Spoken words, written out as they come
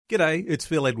G'day, it's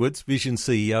Phil Edwards, Vision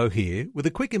CEO here, with a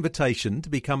quick invitation to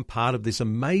become part of this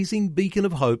amazing beacon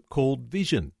of hope called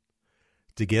Vision.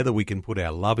 Together we can put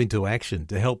our love into action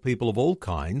to help people of all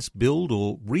kinds build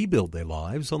or rebuild their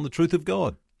lives on the truth of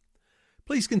God.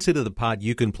 Please consider the part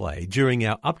you can play during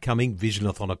our upcoming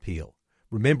Visionathon appeal,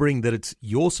 remembering that it's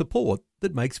your support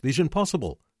that makes Vision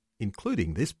possible,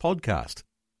 including this podcast.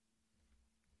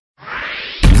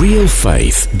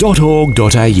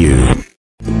 realfaith.org.au.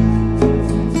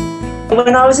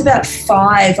 When I was about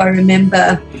 5, I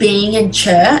remember being in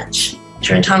church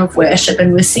during time of worship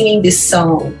and we're singing this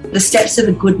song, "The Steps of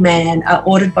a Good Man Are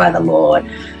Ordered by the Lord."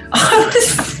 I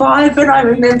was 5 and I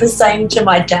remember saying to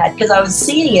my dad, because I was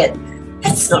singing it,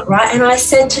 "That's not right." And I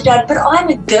said to Dad, "But I'm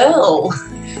a girl,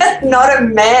 not a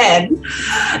man."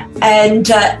 And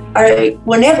I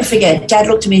will never forget, Dad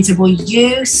looked at me and said, "Well,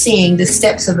 you sing the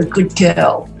steps of a good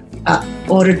girl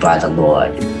ordered by the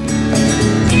Lord."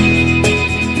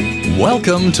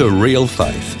 Welcome to Real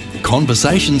Faith.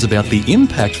 Conversations about the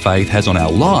impact faith has on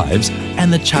our lives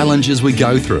and the challenges we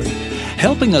go through,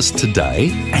 helping us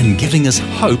today and giving us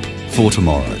hope for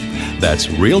tomorrow. That's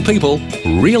real people,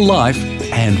 real life,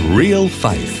 and real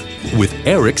faith with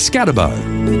Eric Scatterbo.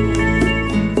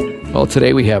 Well,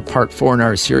 today we have part 4 in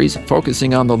our series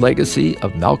focusing on the legacy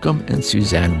of Malcolm and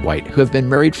Suzanne White, who have been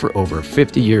married for over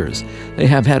 50 years. They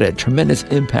have had a tremendous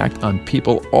impact on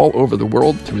people all over the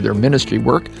world through their ministry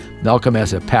work, Malcolm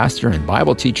as a pastor and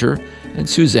Bible teacher, and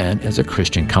Suzanne as a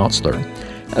Christian counselor.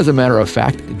 As a matter of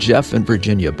fact, Jeff and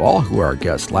Virginia Ball, who were our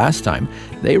guests last time,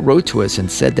 they wrote to us and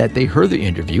said that they heard the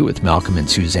interview with Malcolm and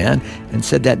Suzanne and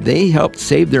said that they helped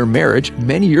save their marriage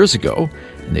many years ago,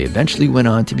 and they eventually went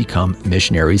on to become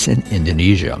missionaries in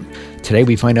Indonesia. Today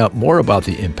we find out more about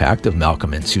the impact of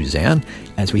Malcolm and Suzanne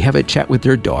as we have a chat with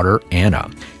their daughter, Anna.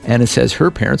 Anna says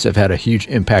her parents have had a huge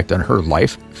impact on her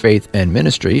life, faith, and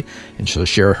ministry, and she'll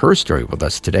share her story with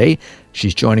us today.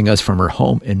 She's joining us from her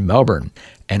home in Melbourne.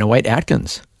 Anna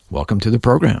White-Atkins, welcome to the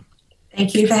program.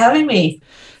 Thank you for having me.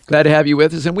 Glad to have you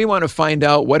with us, and we want to find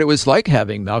out what it was like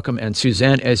having Malcolm and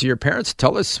Suzanne as your parents.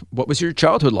 Tell us, what was your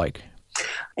childhood like?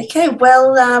 Okay,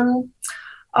 well,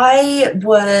 I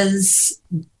was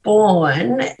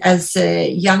born as the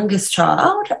youngest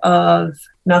child of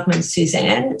Malcolm and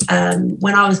Suzanne.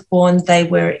 When I was born, they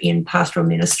were in pastoral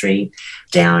ministry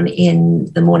down in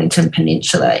the Mornington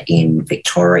Peninsula in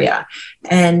Victoria.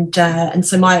 And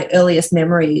so my earliest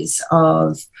memories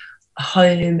of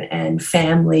home and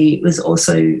family was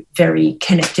also very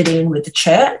connected in with the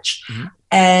church. Mm-hmm.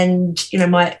 And, you know,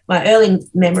 my early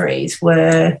memories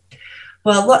were,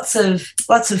 well, lots of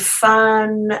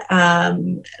fun,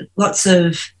 lots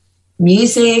of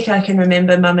music. I can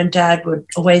remember Mum and Dad would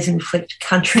always inflict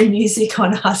country music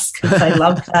on us because they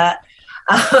loved that.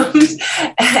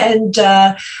 And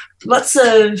lots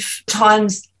of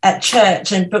times at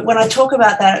church. But when I talk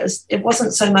about that, it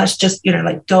wasn't so much just, you know,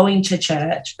 like going to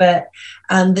church, but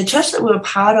the church that we were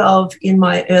part of in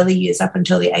my early years up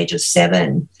until the age of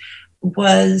 7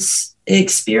 was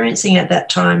experiencing at that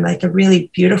time like a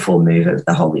really beautiful move of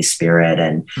the Holy Spirit,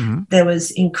 and there was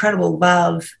incredible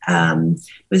love. It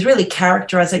was really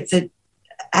characterized like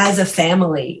as a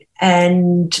family,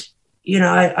 and you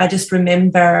know, I just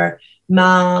remember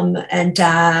Mum and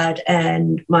Dad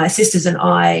and my sisters and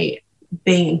I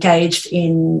being engaged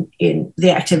in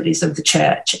the activities of the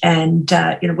church, and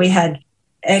you know, we had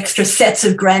extra sets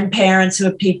of grandparents who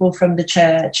were people from the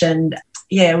church, and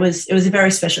yeah, it was a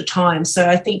very special time. So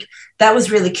I think that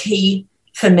was really key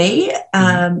for me,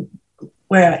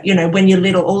 where, you know, when you're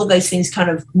little, all of those things kind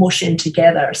of mush in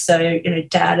together. So, you know,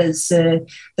 Dad is the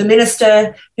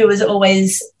minister who was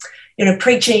always, you know,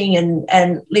 preaching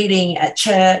and leading at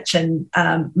church, and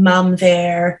Mum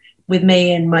there with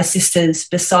me and my sisters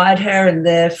beside her in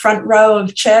the front row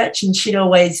of church, and she'd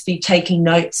always be taking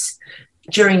notes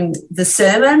during the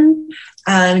sermon.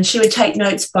 And she would take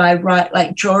notes by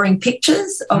drawing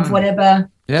pictures of whatever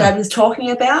Dad was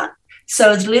talking about. So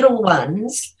as little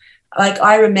ones, like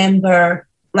I remember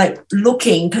like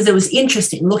looking, because it was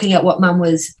interesting, looking at what Mum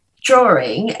was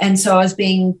drawing. And so I was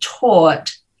being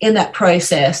taught in that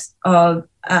process of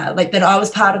that I was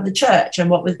part of the church, and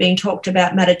what was being talked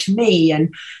about mattered to me,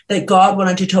 and that God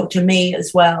wanted to talk to me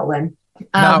as well. And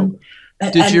now,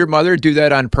 did your mother do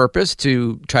that on purpose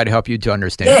to try to help you to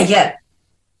understand? Yeah.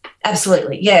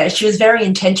 Absolutely. Yeah. She was very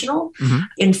intentional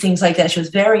in things like that. She was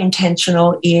very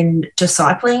intentional in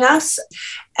discipling us.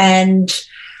 And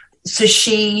so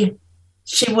she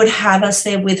would have us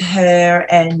there with her.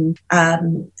 And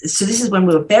so this is when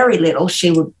we were very little. She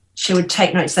would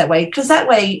take notes that way, because that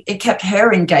way it kept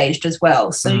her engaged as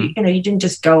well. So, you know, you didn't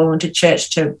just go on to church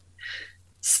to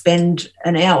spend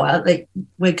an hour. Like,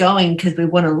 we're going because we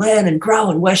want to learn and grow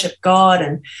and worship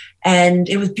God, and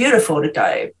it was beautiful to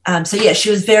go. So yeah, she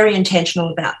was very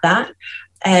intentional about that.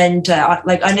 And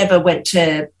I never went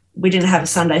to. We didn't have a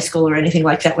Sunday school or anything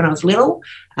like that when I was little.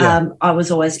 Yeah. I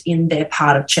was always in their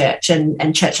part of church,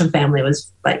 and church and family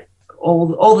was like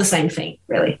all the same thing,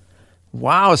 really.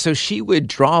 Wow. So she would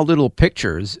draw little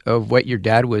pictures of what your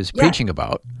dad was preaching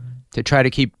about to try to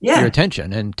keep your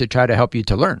attention and to try to help you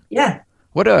to learn. Yeah.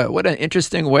 What an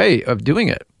interesting way of doing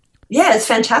it. Yeah, it's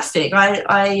fantastic.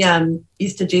 I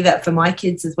used to do that for my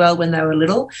kids as well when they were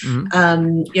little.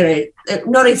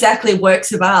 Mm-hmm. Not exactly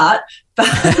works of art, but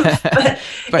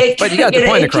but you got the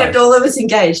point it across. kept all of us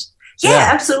engaged. Yeah,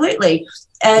 absolutely.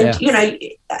 And,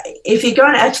 if you're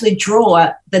going to actually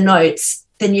draw the notes,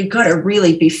 then you've got to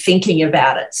really be thinking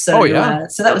about it. So,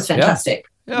 so that was fantastic.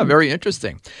 Yeah, very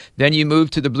interesting. Then you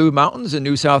moved to the Blue Mountains in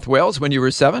New South Wales when you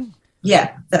were 7?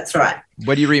 Yeah, that's right.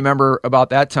 What do you remember about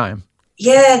that time?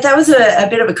 Yeah, that was a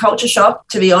bit of a culture shock,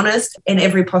 to be honest, in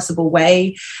every possible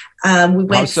way. We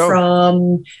went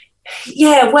from...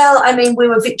 Yeah, well, I mean, we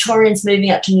were Victorians moving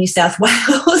up to New South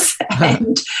Wales,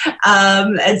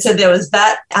 and so there was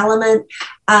that element.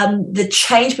 The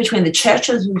change between the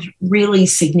churches was really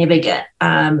significant.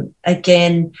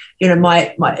 Again,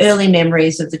 my early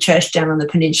memories of the church down on the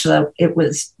peninsula, it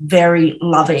was very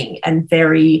loving and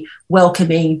very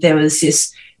welcoming. There was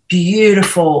this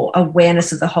beautiful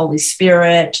awareness of the Holy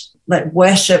Spirit. Like,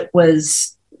 worship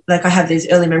was, like, I have these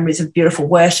early memories of beautiful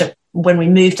worship. When we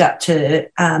moved up to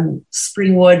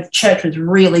Springwood, church was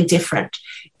really different.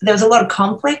 There was a lot of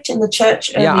conflict in the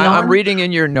church early on. I'm reading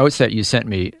in your notes that you sent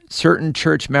me, certain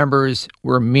church members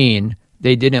were mean.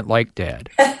 They didn't like Dad.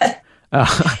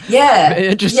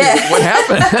 Interesting. Yeah. What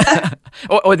happened?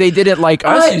 or they didn't like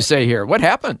us, you say here. What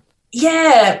happened?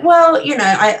 Yeah, well,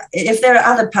 if there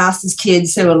are other pastors'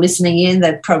 kids who are listening in,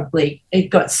 they've probably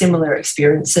got similar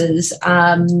experiences.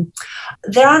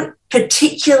 There aren't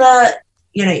particular...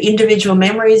 individual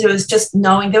memories. It was just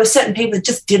knowing there were certain people that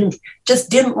just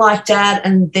didn't like Dad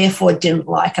and therefore didn't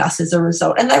like us as a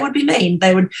result. And they would be mean.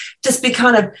 They would just be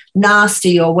kind of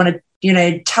nasty or want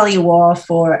to, tell you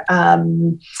off or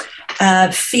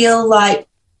feel like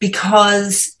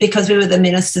because we were the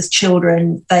minister's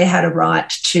children, they had a right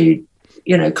to,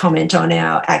 comment on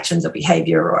our actions or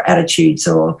behavior or attitudes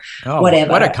or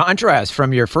whatever. What a contrast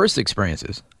from your first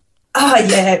experiences. Oh,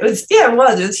 yeah, it was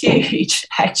huge,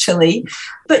 actually.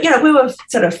 But, we were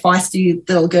sort of feisty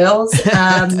little girls.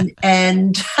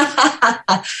 And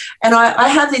I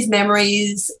have these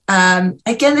memories.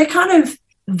 Again, they're kind of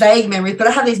vague memories, but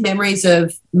I have these memories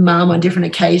of Mum on different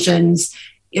occasions,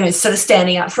 sort of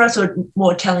standing up for us or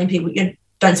more telling people,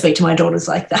 don't speak to my daughters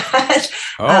like that.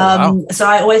 Wow. So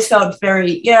I always felt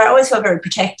very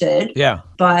protected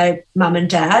by Mum and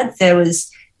Dad.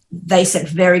 They set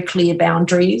very clear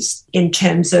boundaries in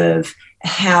terms of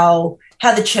how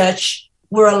the church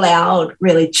were allowed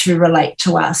really to relate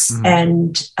to us. Mm-hmm.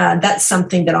 And that's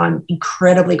something that I'm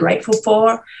incredibly grateful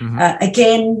for. Mm-hmm.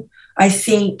 Again, I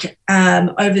think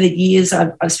over the years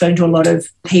I've spoken to a lot of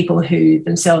people who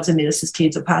themselves are ministers'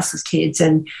 kids or pastors' kids,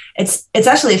 and it's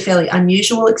actually a fairly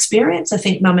unusual experience. I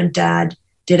think Mum and Dad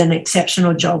did an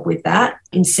exceptional job with that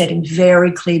in setting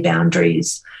very clear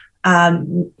boundaries.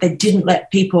 They didn't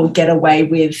let people get away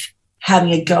with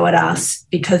having a go at us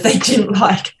because they didn't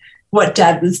like what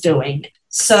Dad was doing.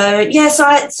 So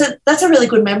that's a really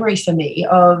good memory for me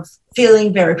of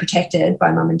feeling very protected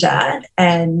by Mum and Dad.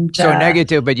 And so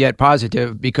negative but yet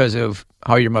positive because of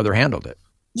how your mother handled it.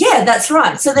 Yeah, that's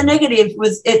right. So the negative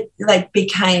was it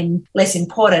became less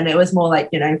important. It was more like,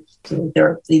 there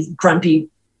are these grumpy,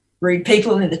 rude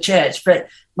people in the church, but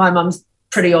my mum's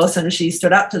pretty awesome. She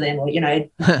stood up to them, or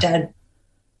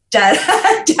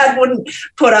Dad wouldn't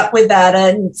put up with that,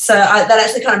 and so that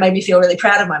actually kind of made me feel really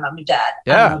proud of my mum and dad.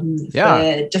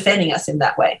 For defending us in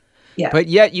that way. Yeah, but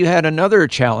yet you had another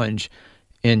challenge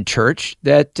in church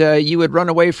that you would run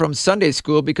away from Sunday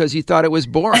school because you thought it was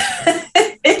boring.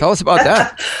 Tell us about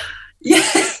that. Yeah,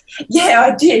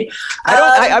 I did.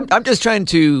 I'm just trying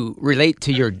to relate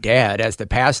to your dad as the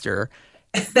pastor.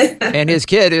 And his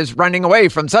kid is running away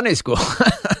from Sunday school.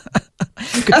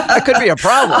 That could be a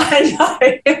problem.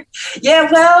 I know. Yeah,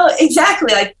 well,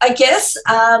 exactly. I guess.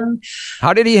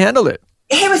 How did he handle it?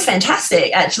 He was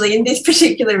fantastic, actually, in this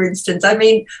particular instance. I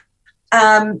mean,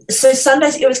 so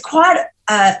Sundays, it was quite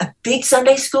a big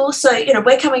Sunday school. So,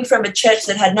 we're coming from a church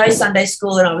that had no Sunday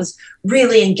school, and I was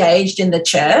really engaged in the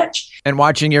church. And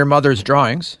watching your mother's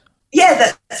drawings.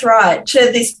 Yeah, that's right. To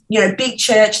this, big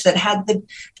church that had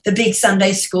the big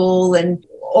Sunday school and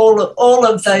all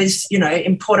of those,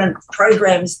 important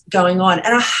programs going on.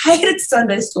 And I hated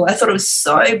Sunday school. I thought it was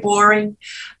so boring.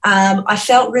 I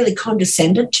felt really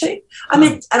condescended to. I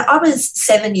mean, and I was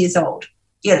 7 years old,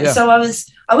 so I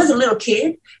was a little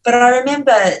kid, but I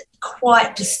remember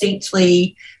quite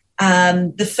distinctly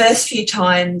the first few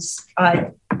times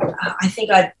I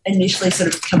think I initially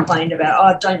sort of complained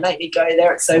about, don't make me go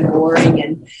there, it's so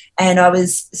boring. And I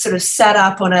was sort of sat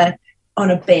up on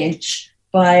a bench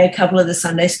by a couple of the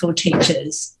Sunday school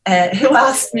teachers who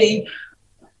asked me,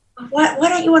 why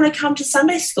don't you want to come to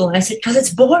Sunday school? And I said, because it's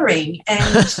boring.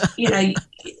 And, they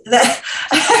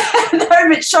were a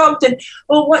bit shocked. And,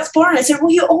 well, what's boring? I said, well,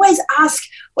 you always ask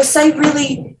or say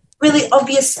really, really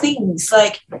obvious things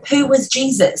like, who was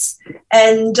Jesus?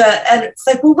 And it's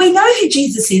like, well, we know who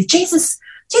Jesus is. Jesus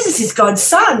is God's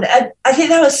son. And I think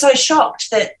they were so shocked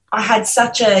that I had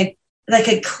such a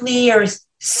clear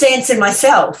sense in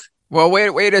myself. Well,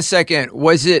 wait a second.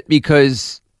 Was it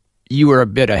because you were a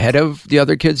bit ahead of the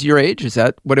other kids your age? Is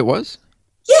that what it was?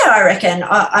 Yeah, I reckon.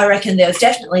 I reckon there was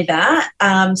definitely that.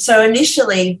 So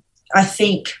initially, I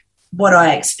think what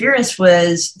I experienced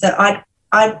was that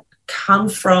I'd come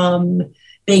from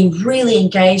being really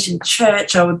engaged in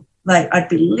church. I'd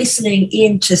be listening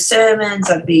into sermons.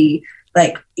 I'd be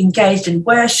engaged in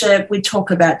worship. We'd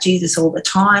talk about Jesus all the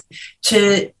time,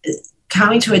 to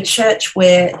coming to a church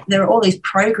where there are all these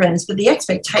programs, but the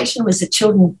expectation was that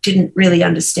children didn't really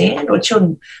understand, or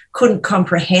children couldn't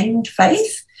comprehend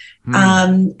faith.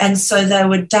 And so they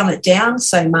would dumb it down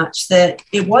so much that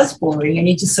it was boring and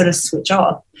you just sort of switch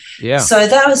off. Yeah. So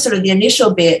that was sort of the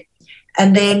initial bit.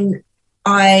 And then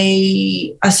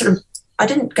I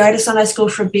didn't go to Sunday school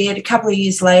for a bit. A couple of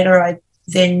years later, I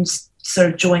then sort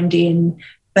of joined in.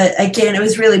 But again, it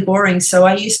was really boring. So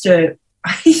I used to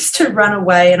run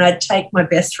away, and I'd take my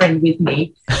best friend with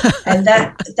me, and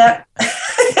that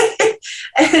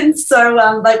and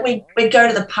so we'd go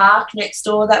to the park next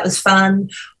door. That was fun.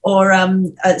 Or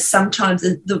sometimes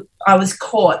I was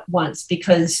caught once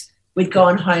because we'd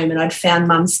gone home and I'd found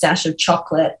Mum's stash of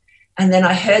chocolate, and then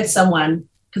I heard someone,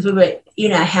 because we were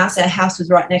in our house. Our house was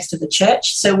right next to the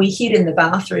church, so we hid in the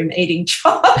bathroom eating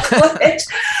chocolate,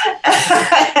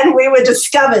 and we were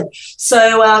discovered.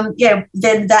 So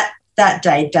then that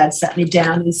day, Dad sat me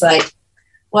down and he's like,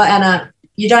 well, Anna,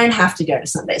 you don't have to go to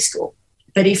Sunday school,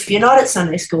 but if you're not at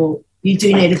Sunday school, you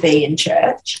do need to be in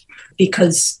church,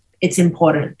 because it's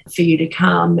important for you to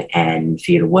come and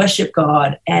for you to worship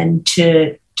God and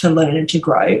to learn and to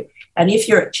grow. And if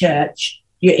you're at church,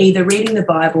 you're either reading the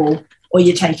Bible or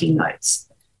you're taking notes.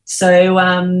 So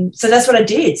that's what I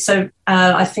did. So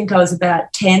I think I was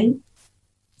about 10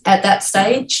 at that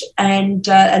stage, and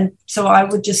so I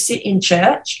would just sit in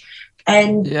church.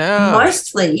 And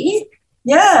mostly,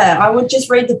 I would just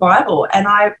read the Bible. And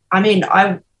I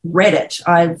read it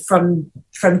from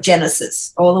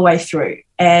Genesis all the way through.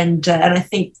 And I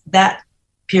think that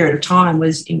period of time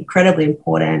was incredibly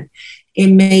important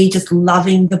in me just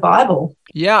loving the Bible.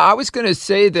 Yeah, I was going to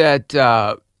say that,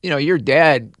 your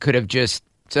dad could have just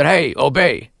said, hey,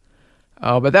 obey.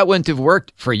 But that wouldn't have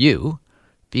worked for you,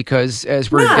 because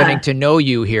as we're getting to know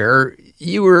you here,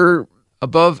 you were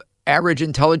above average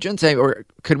intelligence, or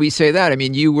could we say that? I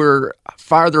mean, you were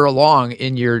farther along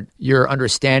in your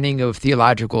understanding of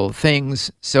theological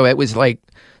things. So it was like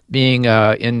being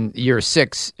in year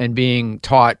 6 and being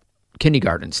taught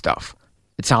kindergarten stuff,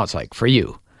 it sounds like, for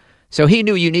you. So he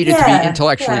knew you needed to be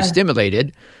intellectually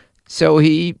stimulated. So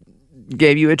he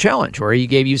gave you a challenge, or he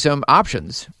gave you some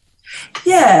options.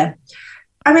 Yeah.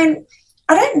 I mean,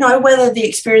 I don't know whether the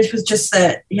experience was just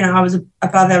that, I was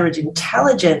above average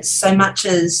intelligence, so much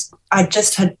as I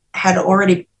just had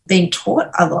already been taught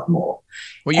a lot more.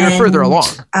 Well, you were further along.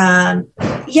 So I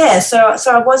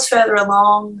was further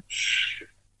along.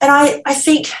 And I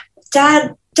think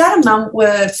Dad and Mum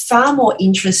were far more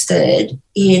interested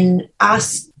in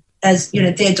us as,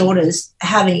 their daughters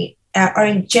having our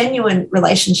own genuine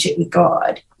relationship with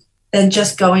God than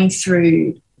just going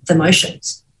through the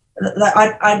motions.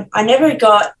 I never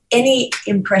got any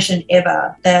impression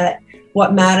ever that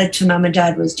what mattered to Mum and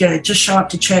Dad was, just show up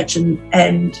to church and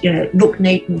look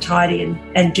neat and tidy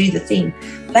and do the thing.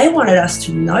 They wanted us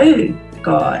to know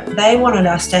God. They wanted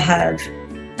us to have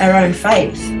our own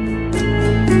faith.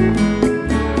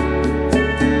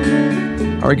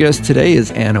 Our guest today is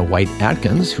Anna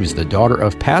White-Atkins, who's the daughter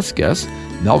of past guests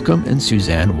Malcolm and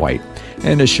Suzanne White,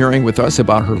 and is sharing with us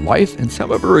about her life and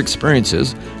some of her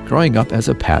experiences growing up as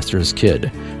a pastor's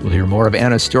kid. We'll hear more of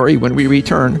Anna's story when we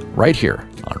return right here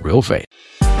on Real Faith.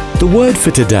 The Word for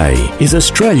Today is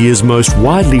Australia's most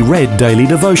widely read daily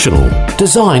devotional,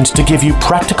 designed to give you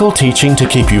practical teaching to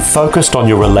keep you focused on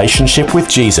your relationship with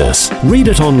Jesus. Read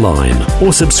it online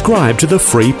or subscribe to the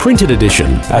free printed edition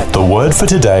at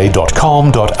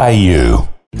thewordfortoday.com.au.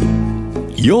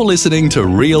 You're listening to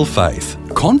Real Faith,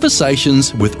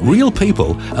 conversations with real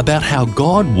people about how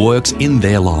God works in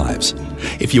their lives.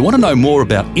 If you want to know more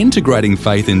about integrating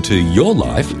faith into your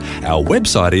life, our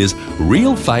website is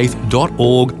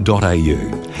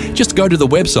realfaith.org.au. Just go to the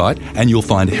website and you'll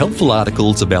find helpful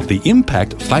articles about the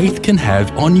impact faith can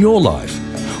have on your life.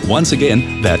 Once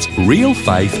again, that's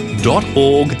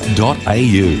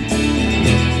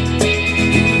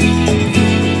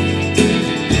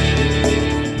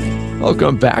realfaith.org.au.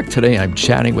 Welcome back. Today I'm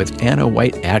chatting with Anna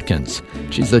White-Atkins.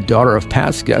 She's the daughter of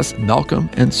past guests Malcolm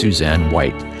and Suzanne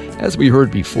White. As we heard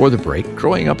before the break,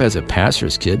 growing up as a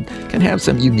pastor's kid can have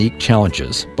some unique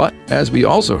challenges. But as we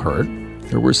also heard,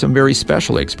 there were some very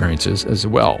special experiences as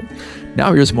well.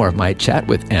 Now here's more of my chat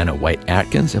with Anna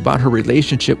White-Atkins about her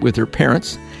relationship with her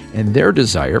parents and their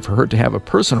desire for her to have a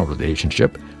personal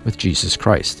relationship with Jesus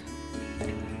Christ.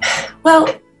 Well,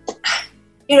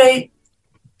 to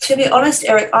be honest,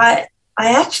 Eric, I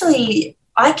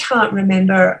can't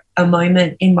remember a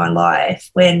moment in my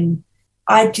life when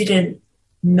I didn't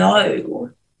know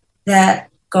that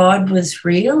God was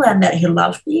real and that he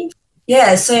loved me.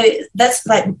 Yeah, so that's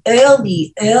like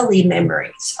early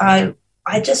memories. I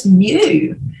just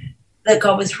knew that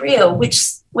God was real,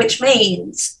 which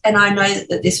means, and I know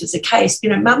that this was the case,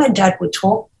 Mum and Dad would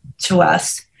talk to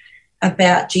us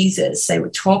about Jesus. They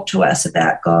would talk to us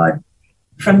about God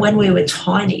from when we were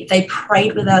tiny. They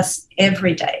prayed with us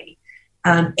every day.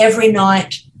 Every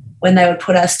night when they would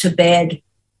put us to bed,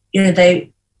 they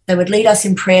would lead us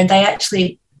in prayer, and they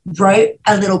actually wrote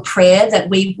a little prayer that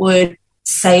we would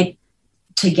say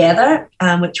together,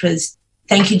 which was,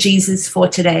 "Thank you, Jesus, for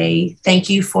today. Thank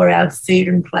you for our food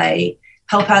and play.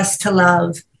 Help us to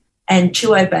love and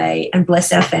to obey and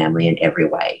bless our family in every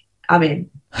way. Amen."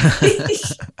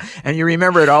 And you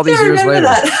remember it all these years later.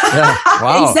 That. Yeah.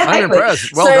 Wow, Exactly. I'm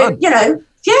impressed. Well done.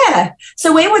 Yeah.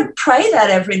 So we would pray that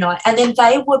every night, and then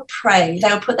they would pray. They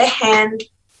would put their hand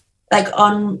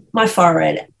on my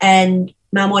forehead, and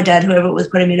Mum or Dad, whoever was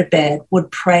putting me to bed,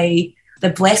 would pray the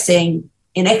blessing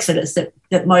in Exodus that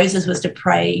Moses was to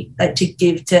pray, to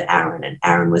give to Aaron, and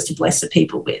Aaron was to bless the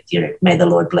people with, may the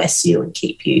Lord bless you and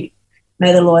keep you.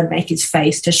 May the Lord make his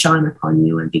face to shine upon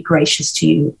you and be gracious to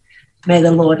you. May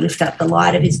the Lord lift up the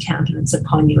light of his countenance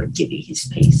upon you and give you his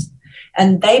peace.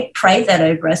 And they prayed that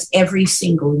over us every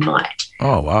single night.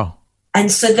 Oh, wow.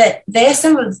 And so they're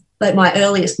some of my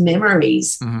earliest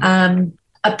memories. Mm-hmm.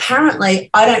 Apparently,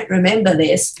 I don't remember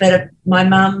this, but my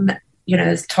mum,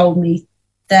 has told me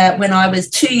that when I was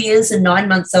 2 years and 9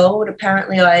 months old,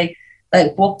 apparently I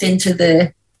walked into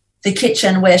the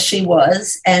kitchen where she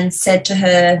was and said to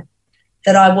her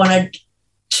that I wanted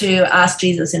to ask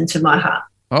Jesus into my heart.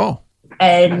 Oh.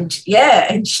 And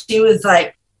she was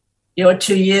like, "You're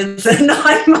 2 years and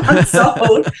 9 months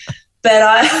old." But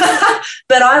I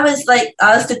was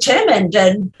determined.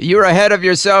 And you were ahead of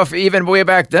yourself even way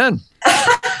back then.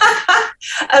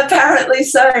 Apparently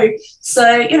so.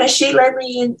 So, she led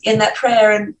me in that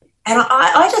prayer, and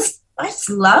I just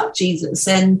love Jesus.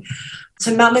 And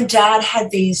so Mum and Dad had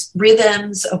these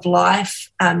rhythms of life,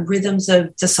 rhythms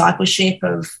of discipleship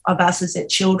of us as their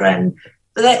children.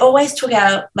 But they always took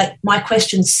my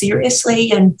questions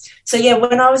seriously. And so,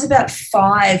 when I was about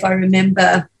 5, I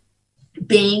remember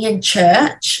being in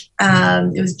church.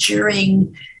 It was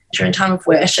during time of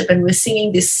worship, and we're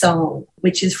singing this song,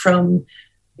 which is from,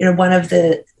 one of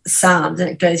the Psalms, and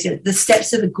it goes, "The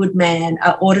steps of a good man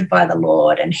are ordered by the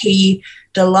Lord, and he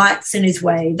delights in his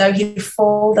way. Though he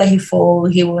fall,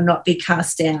 he will not be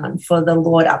cast down, for the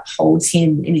Lord upholds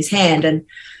him in his hand." And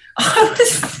I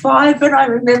was 5, and I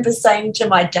remember saying to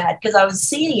my dad, because I was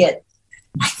singing it,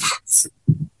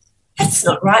 that's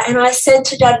not right. And I said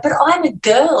to Dad, "But I'm a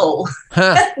girl,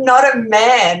 not a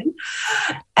man."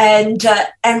 And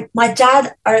my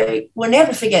dad, I will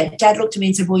never forget, Dad looked at me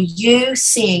and said, "Well, you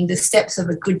sing the steps of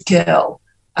a good girl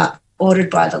ordered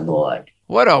by the Lord."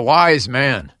 What a wise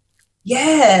man.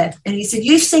 Yeah. And he said,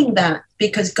 "You sing that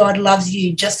because God loves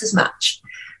you just as much."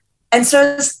 And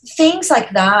so things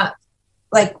like that,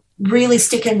 really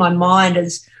stick in my mind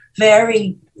as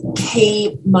very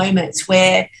key moments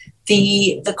where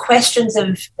the questions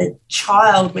of the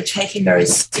child were taken very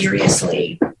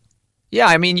seriously. Yeah,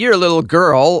 I mean, you're a little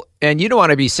girl, and you don't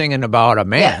want to be singing about a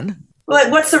man. Yeah. Well,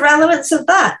 what's the relevance of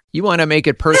that? You want to make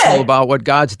it personal about what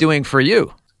God's doing for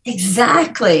you.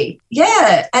 Exactly.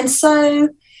 Yeah. And so,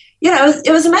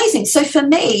 it was amazing. So for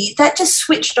me, that just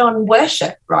switched on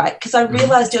worship, right? Because I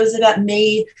realized it was about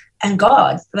me and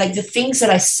God. Like the things that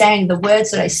I sang, the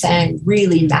words that I sang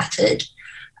really mattered.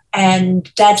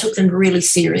 And Dad took them really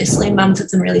seriously. Mum took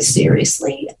them really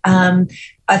seriously.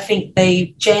 I think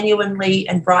they genuinely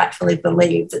and rightfully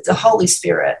believed that the Holy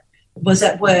Spirit was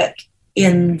at work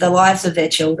in the lives of their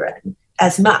children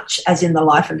as much as in the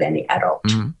life of any adult.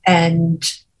 And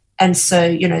so,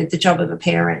 the job of a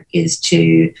parent is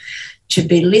to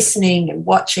be listening and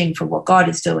watching for what God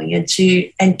is doing and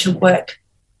to work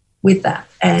with that.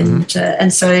 And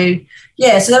so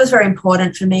that was very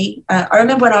important for me. I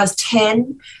remember when I was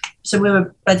 10, so we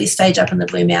were by this stage up in the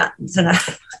Blue Mountains, and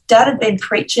Dad had been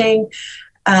preaching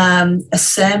a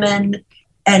sermon,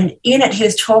 and in it he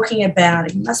must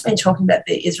have been talking about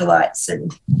the Israelites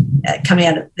and coming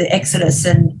out of the Exodus,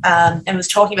 and was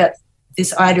talking about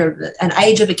this idea of an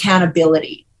age of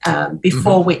accountability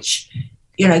before which,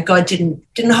 God didn't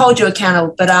hold you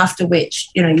accountable, but after which,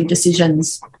 your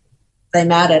decisions, they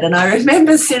mattered. And I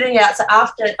remember sitting out I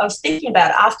was thinking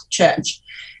about it after church,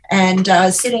 and I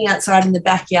was sitting outside in the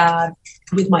backyard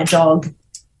with my dog,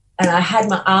 and I had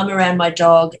my arm around my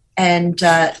dog and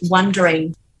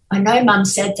wondering, I know Mum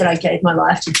said that I gave my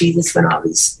life to Jesus when I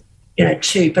was,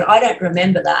 2, but I don't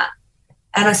remember that.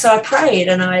 And so I prayed,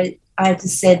 and I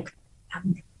just said,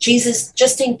 Jesus,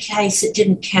 just in case it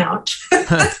didn't count.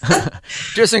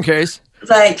 Just in case.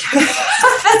 Like,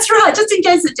 that's right, just in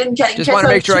case it didn't count. Just want to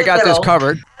make sure I got this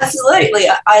covered. Absolutely.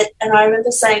 I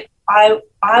remember saying, I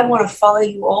want to follow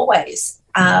you always,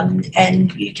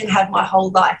 and you can have my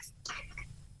whole life.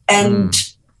 And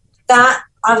that,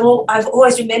 I've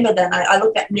always remembered that. I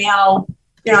look at now,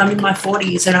 I'm in my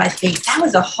 40s, and I think that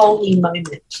was a holy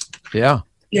moment. Yeah.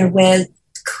 Where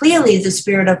clearly the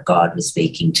Spirit of God was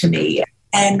speaking to me.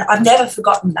 And I've never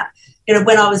forgotten that.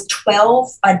 When I was 12,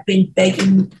 I'd been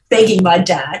begging my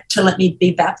dad to let me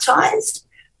be baptized.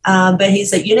 But he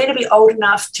said, you need to be old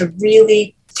enough to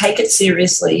really take it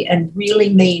seriously and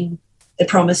really mean the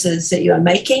promises that you are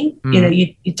making.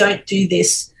 You don't do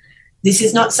this. This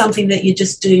is not something that you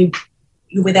just do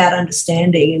without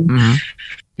understanding. And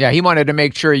yeah, he wanted to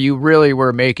make sure you really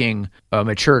were making a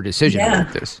mature decision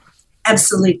about this.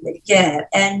 Absolutely, yeah.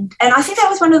 And I think that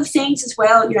was one of the things as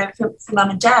well, for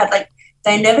Mum and Dad, like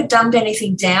they never dumbed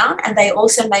anything down, and they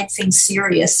also made things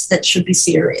serious that should be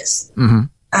serious.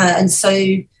 And so,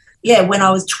 when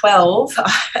I was 12,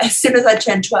 as soon as I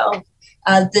turned 12,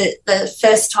 the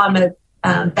first time a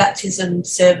baptism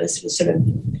service was sort of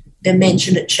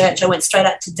mentioned at church, I went straight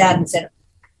up to Dad and said,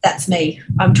 that's me.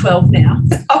 I'm 12 now.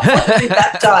 I want to be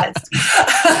baptized.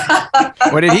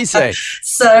 What did he say?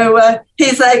 So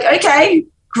he's like, okay,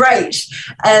 great.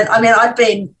 And I mean, I've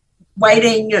been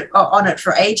waiting on it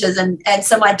for ages. And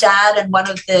so my dad and one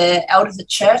of the elders at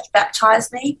church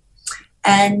baptized me.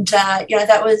 And,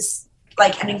 that was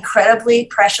like an incredibly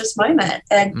precious moment.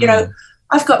 And,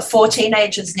 I've got 4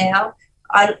 teenagers now.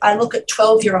 I look at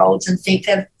 12-year-olds and think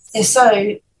they're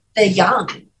young,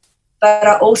 but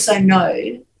I also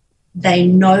know they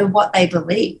know what they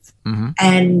believe,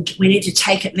 and we need to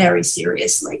take it very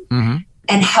seriously and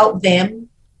help them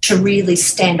to really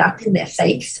stand up in their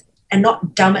faith and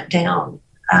not dumb it down.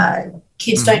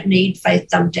 Kids don't need faith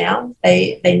dumbed down.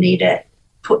 They need it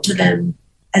put to them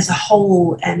as a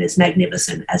whole and as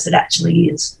magnificent as it actually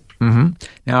is.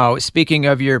 Now, speaking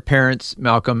of your parents,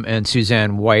 Malcolm and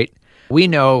Suzanne White, we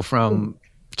know from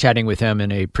chatting with them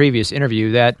in a previous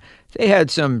interview that they had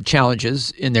some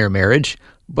challenges in their marriage,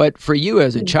 but for you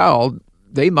as a child,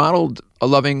 they modeled a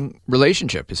loving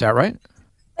relationship. Is that right?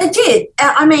 They did.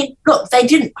 I mean, look, they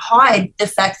didn't hide the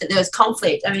fact that there was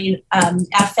conflict. I mean,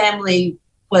 our family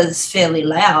was fairly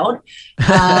loud.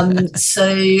 There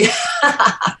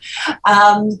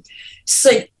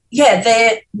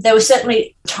were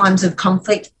certainly times of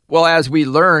conflict. Well, as we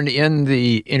learned in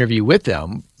the interview with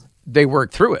them, they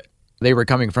worked through it. They were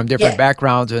coming from different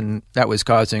backgrounds, and that was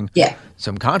causing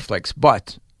some conflicts.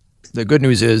 But the good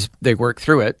news is they worked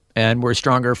through it, and we're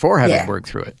stronger for having worked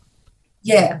through it.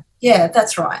 Yeah,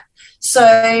 that's right. So,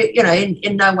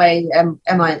 in no way am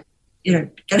I,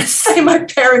 going to say my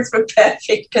parents were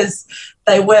perfect, because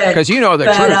they weren't. Because you know the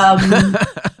truth.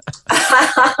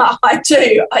 I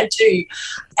do.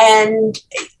 And,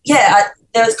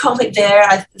 there was conflict there,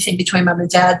 I think, between Mum and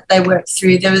Dad. They worked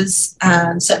through. There was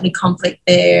certainly conflict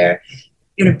there,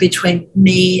 between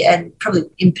me and probably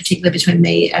in particular between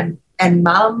me and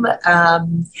Mum.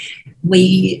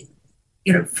 We,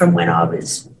 from when I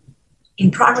was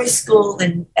in primary school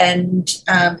and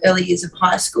early years of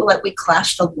high school, like we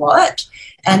clashed a lot,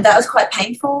 and that was quite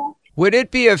painful. Would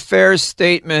it be a fair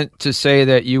statement to say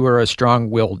that you were a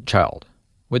strong-willed child?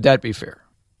 Would that be fair?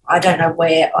 I don't know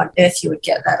where on earth you would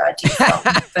get that idea from,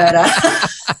 but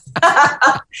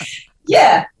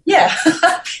yeah.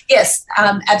 Yes,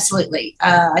 absolutely.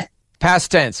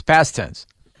 Past tense.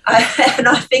 And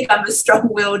I think I'm a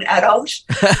strong-willed adult.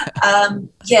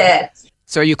 Yeah.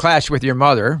 So you clash with your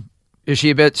mother. Is she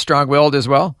a bit strong-willed as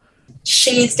well?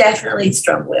 She's definitely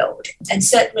strong-willed, and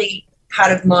certainly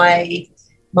part of my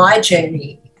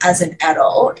journey as an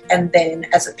adult and then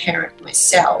as a parent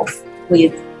myself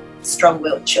with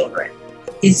strong-willed children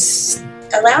is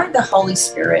allowing the Holy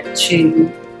Spirit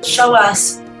to show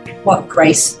us what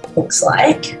grace looks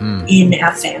like in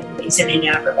our families and in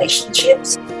our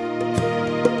relationships.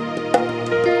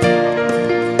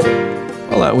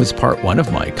 Well, that was part one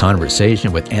of my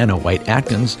conversation with Anna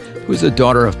White-Atkins, who is the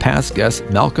daughter of past guests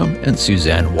Malcolm and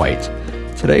Suzanne White.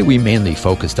 Today, we mainly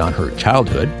focused on her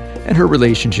childhood and her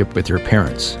relationship with her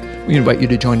parents. We invite you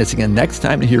to join us again next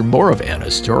time to hear more of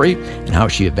Anna's story and how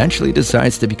she eventually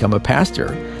decides to become a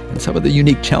pastor and some of the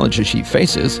unique challenges she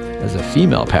faces as a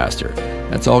female pastor.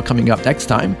 That's all coming up next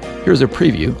time. Here's a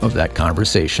preview of that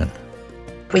conversation.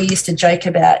 We used to joke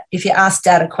about if you asked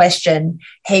Dad a question,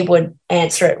 he would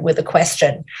answer it with a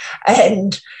question.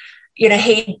 And,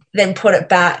 he'd then put it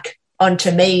back onto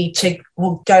me to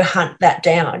go hunt that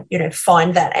down,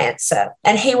 find that answer.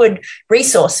 And he would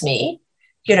resource me,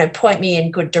 point me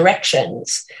in good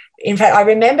directions. In fact, I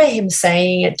remember him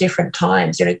saying at different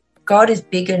times, God is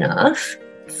big enough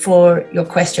for your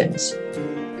questions.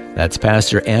 That's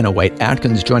Pastor Anna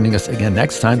White-Atkins joining us again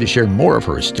next time to share more of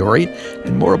her story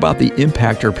and more about the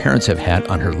impact her parents have had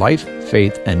on her life,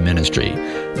 faith, and ministry.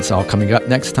 It's all coming up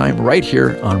next time right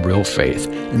here on Real Faith.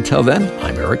 Until then,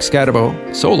 I'm Eric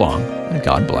Scatabo. So long, and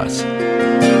God bless.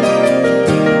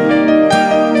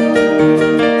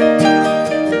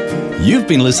 You've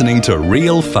been listening to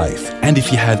Real Faith, and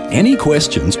if you have any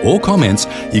questions or comments,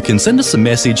 you can send us a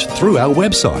message through our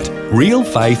website,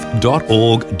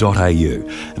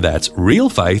 realfaith.org.au. That's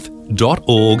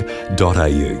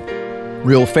realfaith.org.au.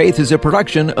 Real Faith is a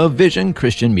production of Vision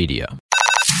Christian Media.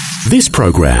 This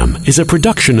program is a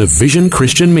production of Vision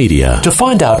Christian Media. To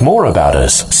find out more about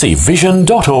us, see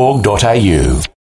vision.org.au.